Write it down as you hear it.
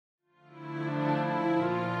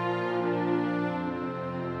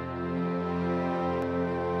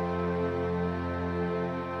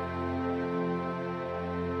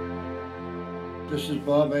This is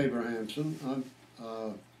Bob Abrahamson.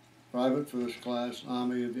 I'm Private First Class,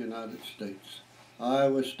 Army of the United States. I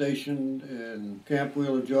was stationed in Camp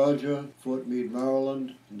Wheeler, Georgia, Fort Meade,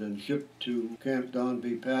 Maryland, and then shipped to Camp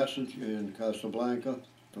Donby Passage in Casablanca.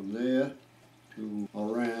 From there to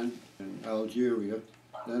Oran and Algeria,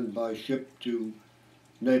 then by ship to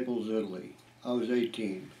Naples, Italy. I was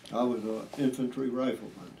 18. I was an infantry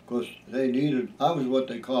rifleman. Of course, I was what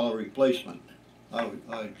they call a replacement.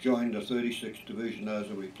 I joined the 36th Division as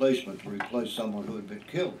a replacement to replace someone who had been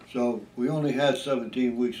killed. So we only had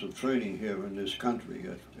 17 weeks of training here in this country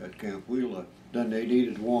at Camp Wheeler. Then they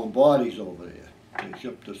needed warm bodies over there. They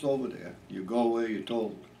shipped us over there. You go where you're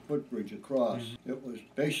told. Footbridge across. It was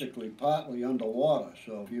basically partly underwater,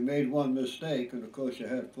 so if you made one mistake, and of course you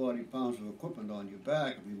had 40 pounds of equipment on your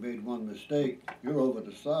back, if you made one mistake, you're over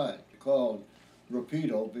the side. Called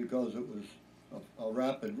Rapido because it was a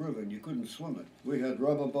rapid river and you couldn't swim it. We had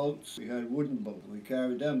rubber boats, we had wooden boats, we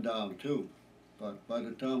carried them down too. But by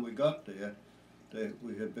the time we got there,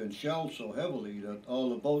 we had been shelled so heavily that all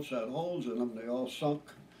the boats had holes in them, they all sunk.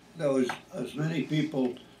 There was as many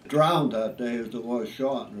people drowned that day as there was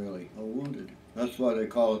shot, really, or wounded. That's why they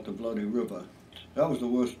call it the Bloody River. That was the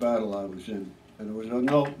worst battle I was in, and it was a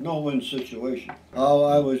no-win situation. Oh,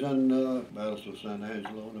 I was in the battles of San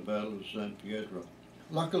Angelo and the Battle of San Pietro.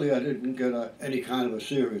 Luckily, I didn't get any kind of a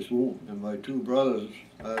serious wound. And my two brothers,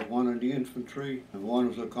 I had one in the infantry, and one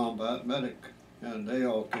was a combat medic, and they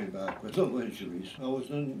all came back with no injuries. I was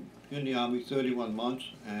in the Army 31 months,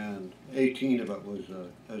 and 18 of it was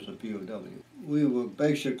as a POW. We were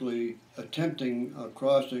basically attempting a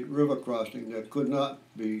river crossing that could not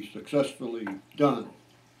be successfully done,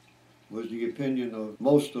 was the opinion of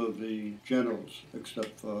most of the generals,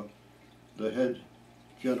 except for the head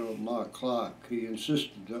General Mark Clark. He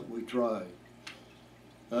insisted that we try.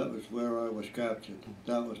 That was where I was captured.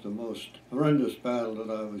 That was the most horrendous battle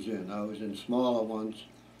that I was in. I was in smaller ones,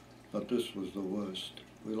 but this was the worst.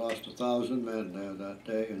 We lost 1,000 men there that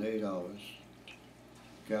day in 8 hours,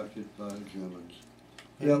 captured by the Germans.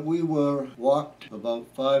 Yeah, we were walked about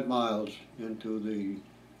 5 miles into the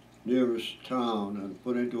nearest town and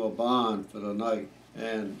put into a barn for the night.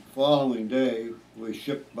 And following day, we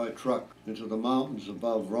shipped by truck into the mountains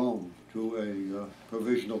above Rome to a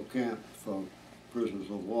provisional camp for prisoners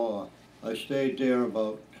of war. I stayed there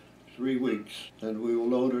about 3 weeks, and we were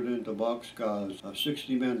loaded into boxcars,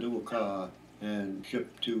 60 men to a car, and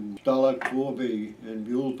shipped to Stalag 4B in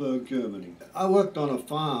Muhlenberg, Germany. I worked on a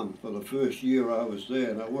farm for the first year I was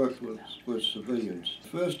there, and I worked with civilians.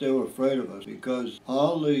 First they were afraid of us because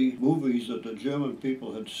all the movies that the German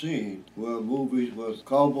people had seen were movies with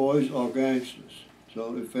cowboys or gangsters.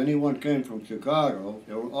 So if anyone came from Chicago,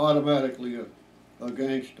 they were automatically a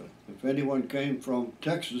gangster. If anyone came from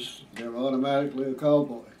Texas, they were automatically a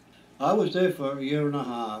cowboy. I was there for a year and a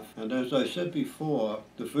half, and as I said before,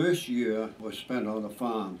 the first year was spent on a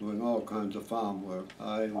farm, doing all kinds of farm work.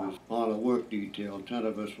 I was on a work detail. 10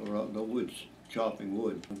 of us were out in the woods chopping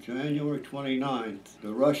wood. On January 29th,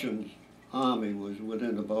 the Russian army was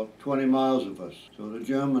within about 20 miles of us. So the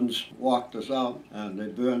Germans walked us out, and they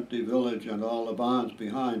burnt the village and all the barns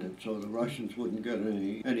behind it, so the Russians wouldn't get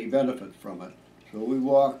any benefit from it. So we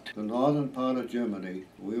walked the northern part of Germany.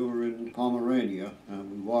 We were in Pomerania,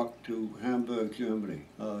 and we walked to Hamburg, Germany,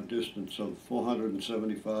 a distance of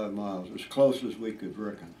 475 miles, as close as we could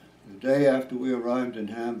reckon. The day after we arrived in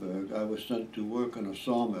Hamburg, I was sent to work in a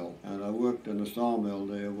sawmill, and I worked in a sawmill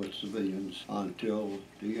there with civilians until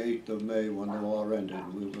the 8th of May when the war ended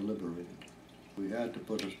and we were liberated. We had to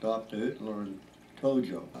put a stop to Hitler and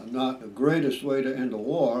Tojo. Not the greatest way to end the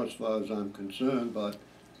war, as far as I'm concerned, but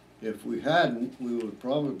if we hadn't, we would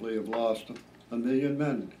probably have lost 1 million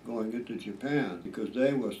men going into Japan because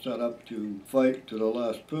they were set up to fight to the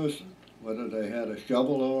last person, whether they had a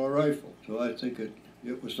shovel or a rifle. So I think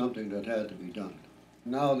it was something that had to be done.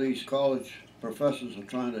 Now these college professors are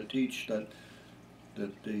trying to teach that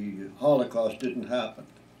the Holocaust didn't happen.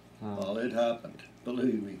 Well, it happened,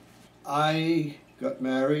 believe me. I got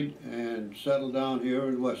married and settled down here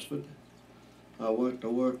in Westford. I went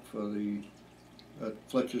to work at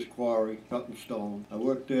Fletcher's Quarry, cutting stone. I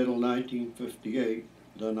worked there till 1958.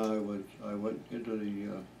 Then I went into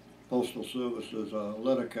the Postal Service as a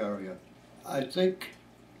letter carrier. I think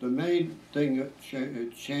the main thing that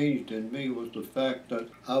changed in me was the fact that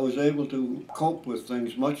I was able to cope with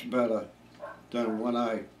things much better than when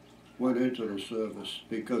I went into the service,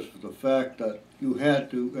 because of the fact that you had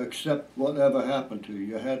to accept whatever happened to you.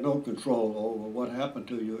 You had no control over what happened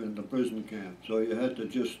to you in the prison camp. So you had to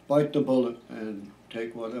just bite the bullet and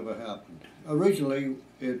take whatever happened. Originally,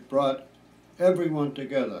 it brought everyone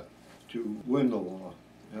together to win the war.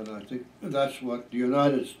 And I think that's what the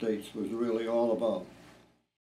United States was really all about.